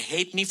world. You may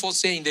hate me for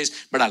saying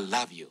this, but I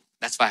love you.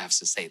 That's why I have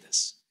to say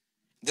this.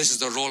 This is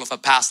the role of a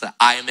pastor.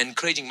 I am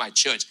encouraging my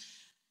church.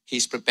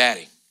 He's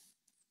preparing.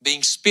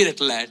 Being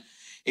spirit-led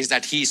is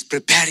that he's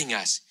preparing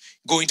us.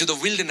 Going to the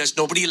wilderness,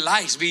 nobody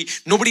likes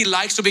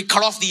to be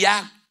cut off the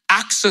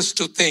access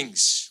to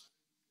things.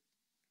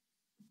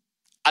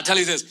 I'll tell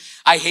you this,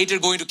 I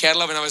hated going to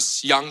Kerala when I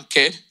was a young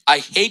kid. I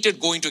hated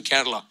going to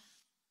Kerala.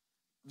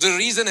 The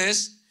reason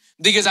is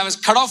because I was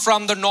cut off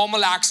from the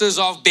normal access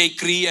of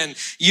bakery and,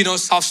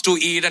 stuffs to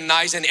eat and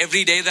nice. And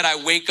every day that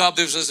I wake up,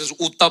 there was this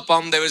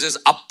uttapam, there was this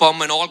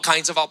appam and all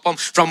kinds of appam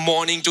from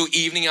morning to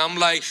evening. I'm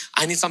like,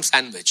 I need some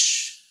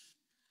sandwich.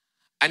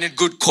 I need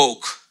good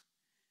Coke.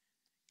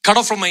 Cut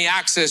off from my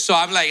access. So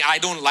I'm like, I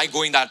don't like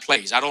going that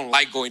place. I don't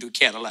like going to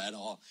Kerala at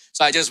all.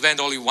 So I just went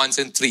only once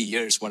in 3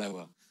 years,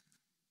 whatever.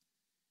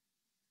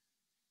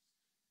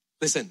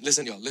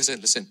 Listen, y'all,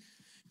 listen.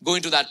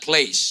 Going to that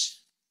place,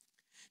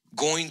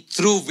 going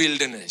through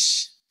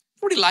wilderness,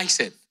 nobody likes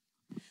it.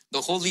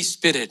 The Holy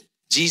Spirit,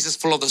 Jesus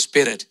full of the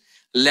Spirit,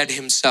 led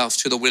himself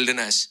to the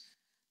wilderness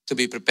to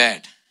be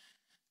prepared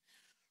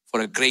for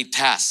a great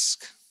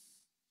task,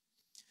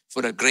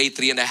 for a great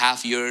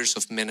 3.5 years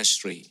of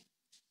ministry,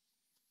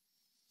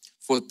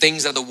 for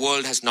things that the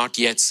world has not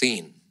yet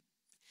seen.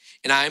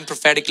 And I am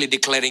prophetically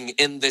declaring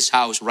in this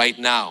house right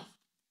now,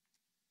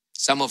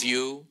 some of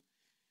you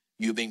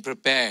being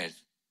prepared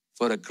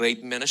for a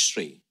great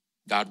ministry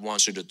God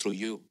wants to do through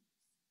you.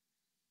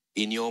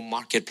 In your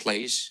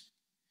marketplace,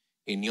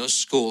 in your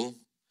school,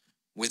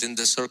 within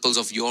the circles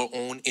of your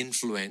own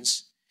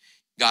influence,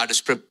 God is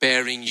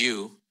preparing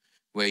you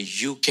where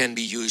you can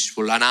be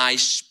useful. And I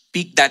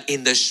speak that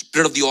in the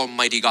Spirit of the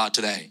Almighty God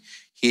today.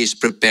 He is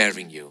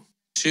preparing you.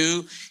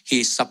 2,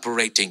 He is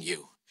separating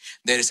you.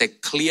 There is a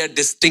clear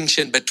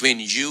distinction between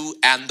you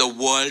and the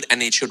world,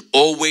 and it should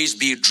always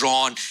be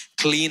drawn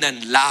clean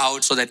and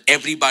loud so that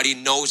everybody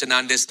knows and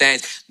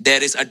understands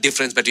there is a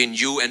difference between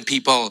you and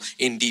people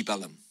in Deep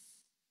Ellum.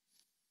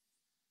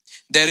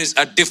 There is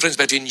a difference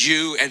between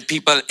you and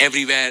people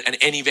everywhere and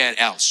anywhere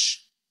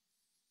else.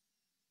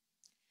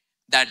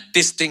 That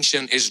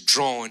distinction is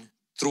drawn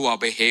through our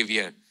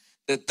behavior.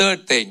 The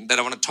third thing that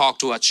I want to talk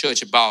to our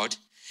church about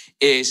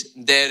is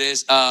there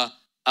is a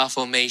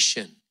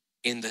affirmation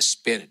in the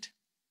Spirit.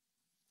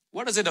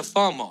 What does it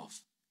affirm of?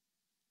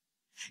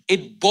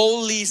 It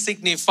boldly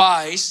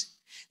signifies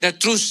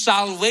that through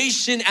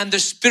salvation and the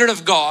Spirit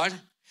of God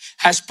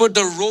has put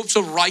the robes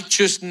of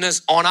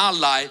righteousness on our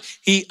life.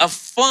 He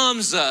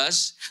affirms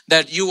us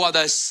that you are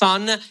the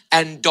son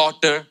and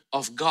daughter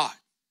of God.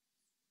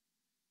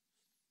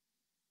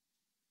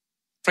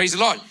 Praise the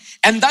Lord.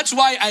 And that's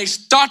why I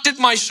started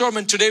my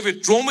sermon today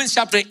with Romans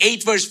chapter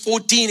 8 verse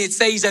 14. It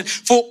says that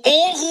for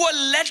all who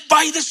are led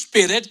by the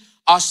Spirit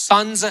are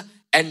sons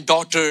and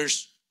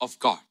daughters of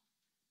God.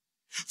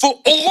 For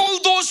all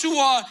those who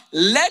are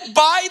led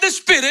by the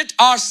Spirit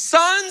are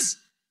sons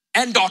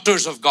and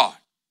daughters of God.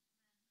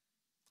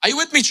 Are you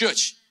with me,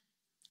 church?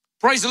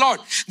 Praise the Lord.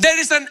 There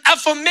is an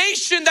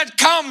affirmation that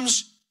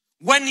comes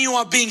when you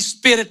are being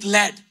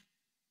Spirit-led.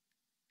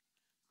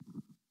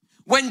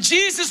 When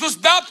Jesus was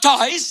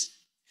baptized,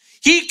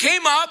 he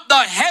came up, the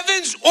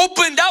heavens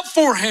opened up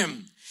for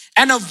him,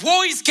 and a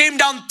voice came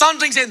down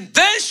thundering saying,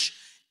 "This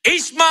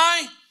is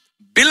my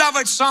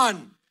beloved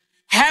Son."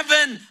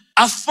 Heaven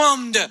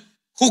affirmed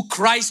who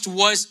Christ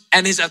was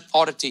and his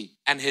authority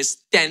and his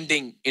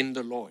standing in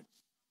the Lord.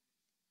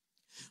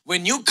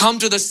 When you come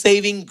to the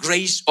saving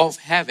grace of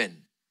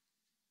heaven,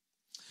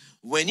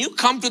 when you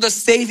come to the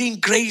saving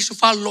grace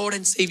of our Lord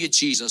and Savior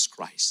Jesus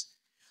Christ,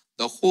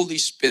 the Holy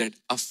Spirit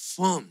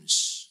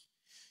affirms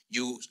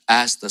you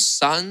as the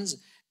sons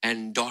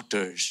and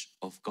daughters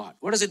of God.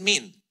 What does it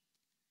mean?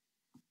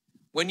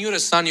 When you're a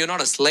son, you're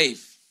not a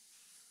slave.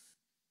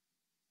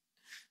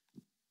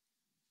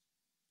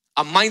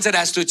 Our mindset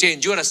has to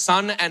change. You're a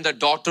son and a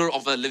daughter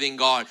of the living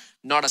God,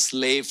 not a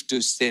slave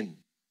to sin.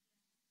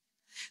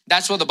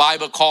 That's what the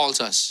Bible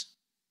calls us.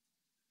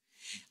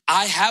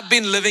 I have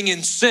been living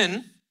in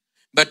sin,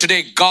 but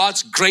today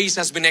God's grace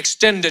has been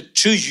extended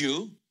to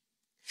you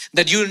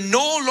that you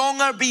no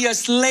longer be a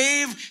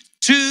slave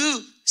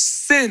to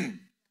sin.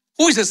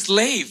 Who is a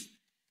slave?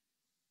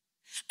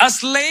 A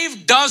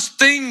slave does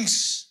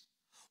things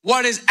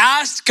what is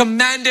asked,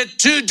 commanded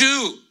to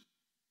do.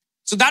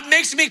 So that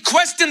makes me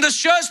question the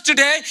church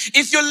today.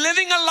 If you're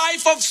living a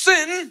life of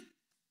sin,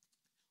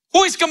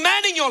 who is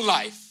commanding your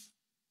life?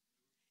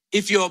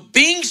 If you're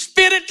being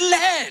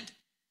Spirit-led,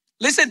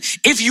 listen,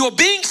 if you're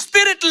being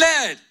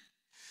Spirit-led,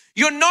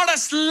 you're not a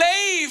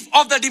slave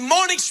of the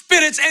demonic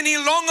spirits any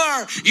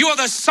longer. You are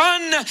the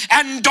son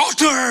and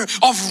daughter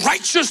of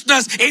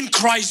righteousness in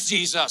Christ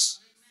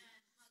Jesus.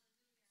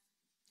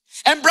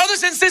 And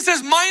brothers and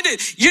sisters, mind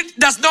it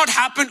does not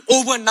happen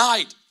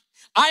overnight.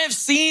 I have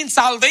seen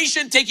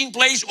salvation taking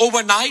place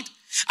overnight.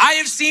 I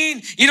have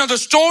seen, the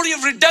story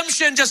of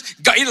redemption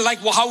just, like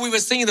how we were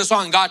singing the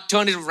song, God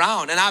turned it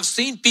around. And I've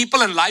seen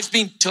people and lives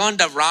being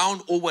turned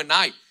around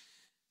overnight.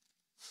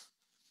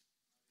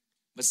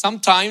 But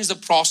sometimes the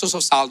process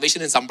of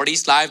salvation in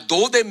somebody's life,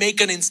 though they make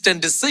an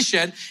instant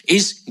decision,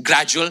 is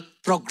gradual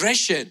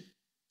progression.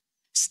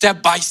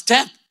 Step by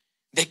step,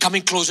 they're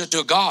coming closer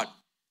to God.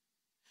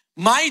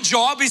 My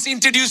job is to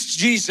introduce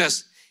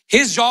Jesus.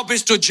 His job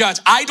is to judge.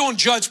 I don't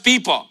judge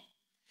people.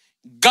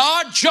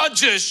 God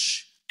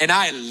judges and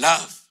I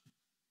love.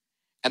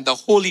 And the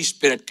Holy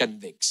Spirit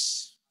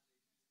convicts.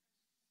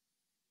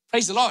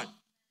 Praise the Lord.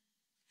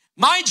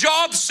 My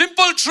job,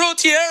 simple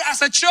truth here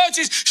as a church,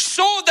 is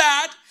so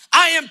that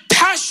I am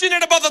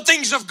passionate about the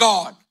things of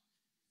God.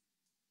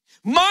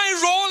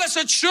 My role as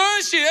a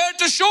church here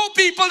to show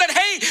people that,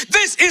 hey,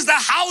 this is the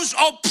house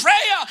of prayer.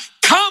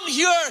 Come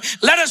here.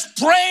 Let us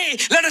pray.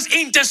 Let us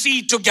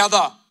intercede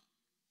together.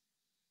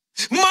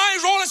 My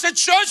role as a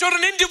church or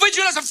an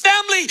individual, as a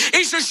family,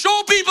 is to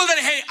show people that,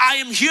 hey, I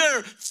am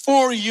here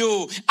for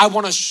you. I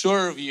want to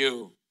serve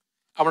you.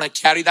 I want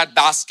to carry that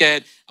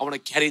basket. I want to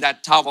carry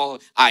that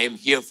towel. I am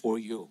here for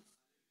you.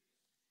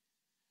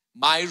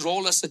 My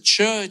role as a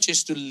church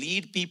is to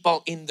lead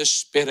people in the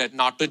Spirit,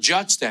 not to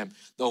judge them.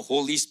 The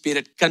Holy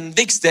Spirit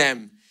convicts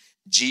them.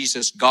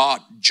 Jesus, God,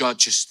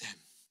 judges them.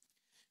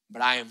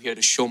 But I am here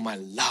to show my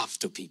love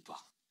to people.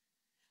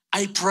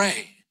 I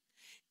pray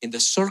in the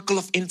circle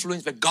of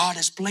influence where God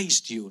has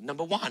placed you.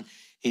 Number one,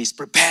 He's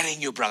preparing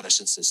you,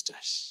 brothers and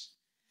sisters.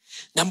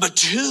 Number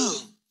two,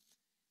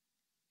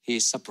 He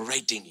is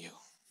separating you.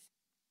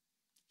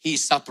 He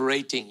is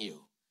separating you.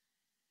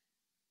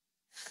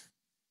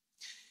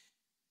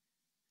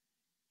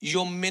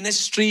 Your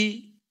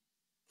ministry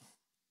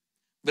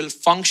will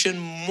function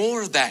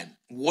more than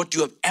what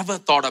you have ever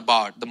thought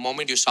about the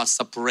moment you start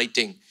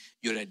separating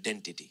your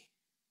identity.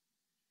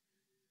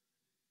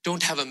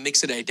 Don't have a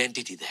mixed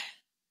identity there.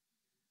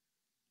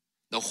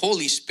 The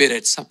Holy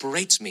Spirit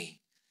separates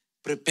me,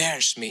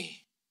 prepares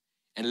me.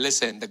 And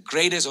listen, the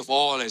greatest of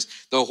all is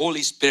the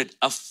Holy Spirit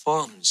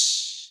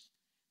affirms,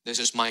 this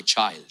is my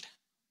child.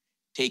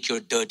 Take your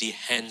dirty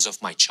hands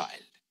off my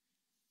child.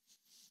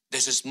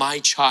 This is my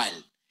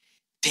child.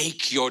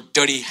 Take your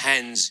dirty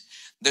hands.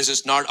 This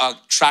is not a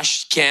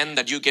trash can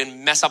that you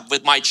can mess up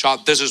with my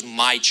child. This is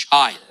my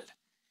child.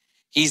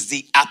 He's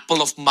the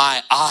apple of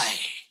my eye.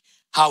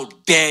 How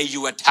dare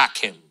you attack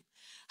him?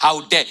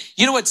 How dare.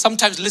 You know what?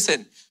 Sometimes,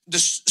 listen, the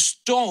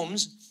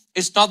storms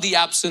is not the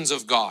absence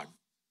of God.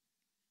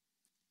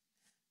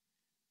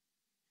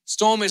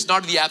 Storm is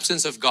not the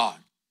absence of God.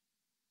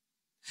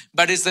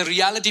 But it's the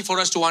reality for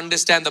us to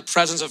understand the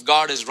presence of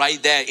God is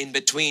right there in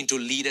between to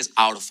lead us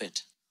out of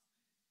it.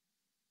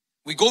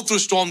 We go through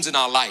storms in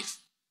our life.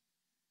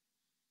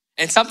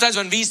 And sometimes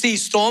when we see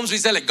storms, we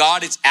say like,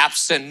 God is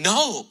absent.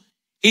 No,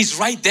 He's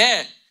right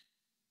there.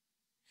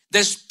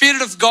 The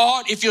Spirit of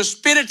God, if you're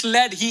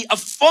Spirit-led, He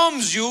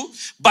affirms you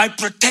by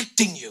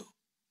protecting you.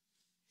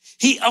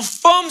 He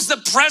affirms the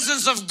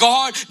presence of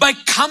God by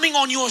coming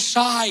on your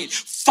side,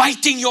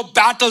 fighting your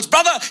battles.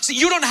 Brother, see,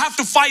 you don't have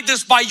to fight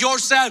this by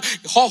yourself.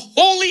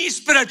 Holy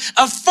Spirit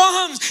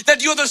affirms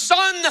that you're the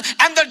son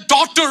and the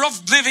daughter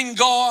of living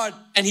God.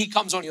 And He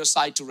comes on your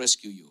side to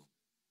rescue you.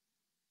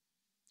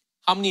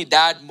 How many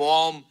dad,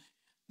 mom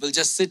will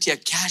just sit here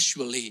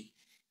casually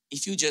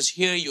if you just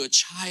hear your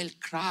child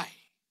cry?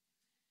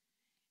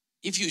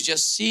 If you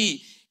just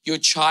see your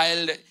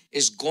child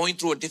is going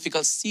through a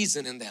difficult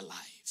season in their life.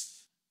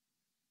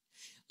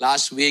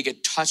 Last week,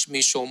 it touched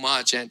me so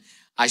much, and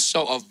I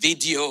saw a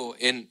video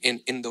in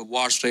the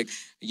war strike,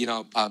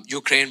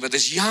 Ukraine, with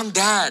this young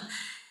dad.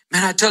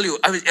 Man, I tell you,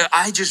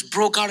 I just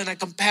broke out and I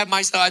compared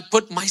myself. I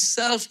put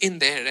myself in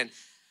there, and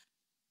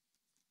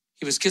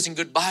he was kissing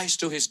goodbyes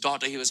to his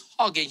daughter. He was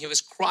hugging, he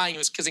was crying, he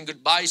was kissing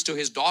goodbyes to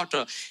his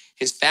daughter,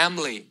 his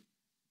family.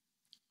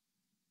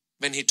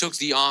 When he took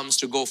the arms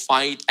to go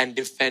fight and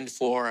defend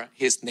for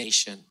his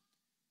nation.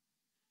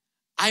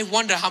 I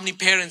wonder how many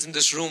parents in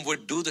this room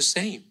would do the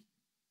same.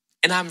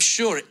 And I'm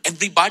sure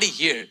everybody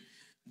here,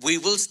 we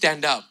will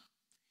stand up.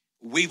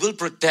 We will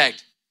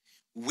protect.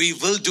 We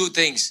will do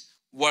things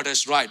what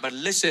is right. But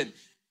listen,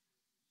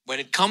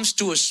 when it comes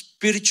to a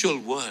spiritual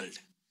world,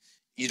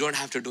 you don't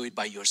have to do it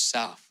by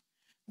yourself.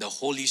 The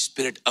Holy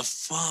Spirit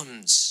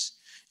affirms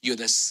you're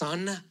the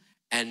son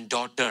and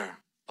daughter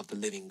of the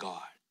living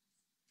God.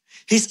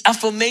 His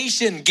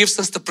affirmation gives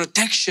us the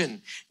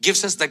protection,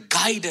 gives us the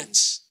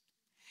guidance.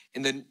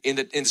 In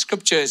the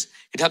scriptures,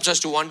 it helps us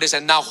to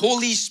understand. Now,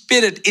 Holy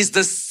Spirit is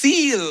the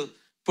seal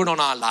put on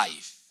our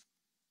life.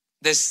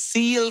 the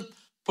seal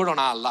put on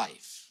our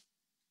life.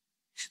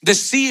 The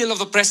seal of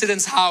the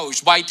president's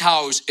house, White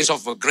House, is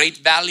of a great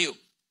value.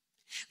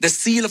 The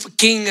seal of a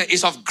king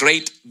is of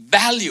great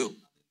value.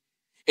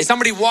 If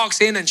somebody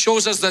walks in and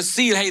shows us the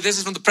seal, hey, this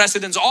is from the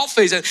president's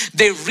office, and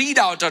they read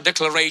out a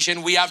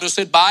declaration, we have to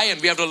sit by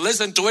and we have to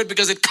listen to it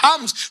because it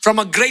comes from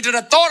a greater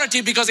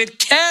authority, because it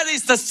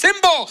carries the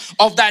symbol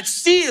of that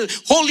seal.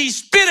 Holy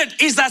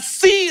Spirit is that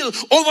seal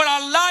over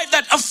our life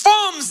that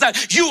affirms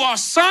that you are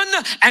son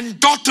and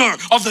daughter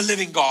of the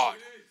living God.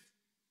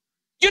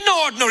 You're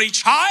no ordinary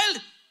child.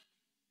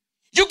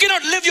 You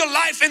cannot live your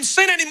life in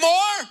sin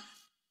anymore.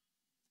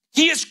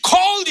 He has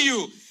called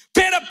you,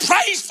 paid a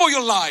price for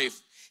your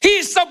life.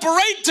 He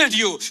separated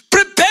you,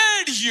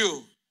 prepared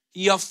you.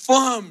 He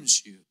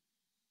affirms you.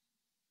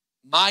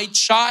 My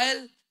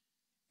child,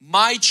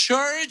 my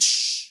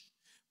church,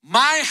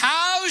 my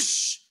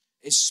house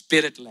is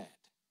Spirit-led.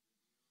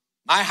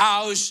 My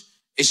house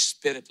is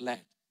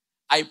Spirit-led.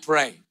 I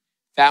pray,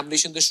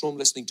 families in this room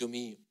listening to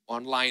me,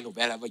 online or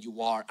wherever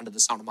you are under the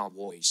sound of my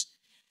voice,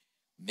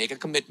 make a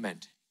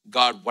commitment.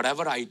 God,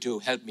 whatever I do,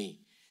 help me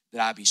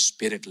that I be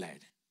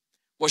Spirit-led.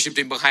 Worship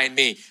team behind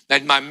me, that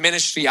in my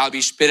ministry I'll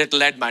be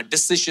Spirit-led, my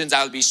decisions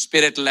I'll be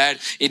Spirit-led,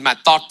 in my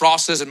thought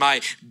process and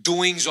my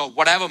doings or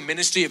whatever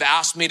ministry you've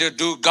asked me to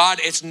do. God,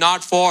 it's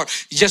not for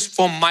just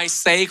for my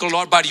sake, oh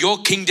Lord, but your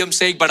kingdom's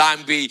sake, but I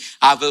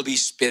will be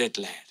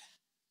Spirit-led.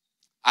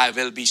 I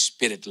will be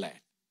Spirit-led.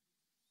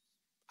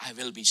 I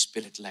will be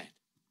Spirit-led.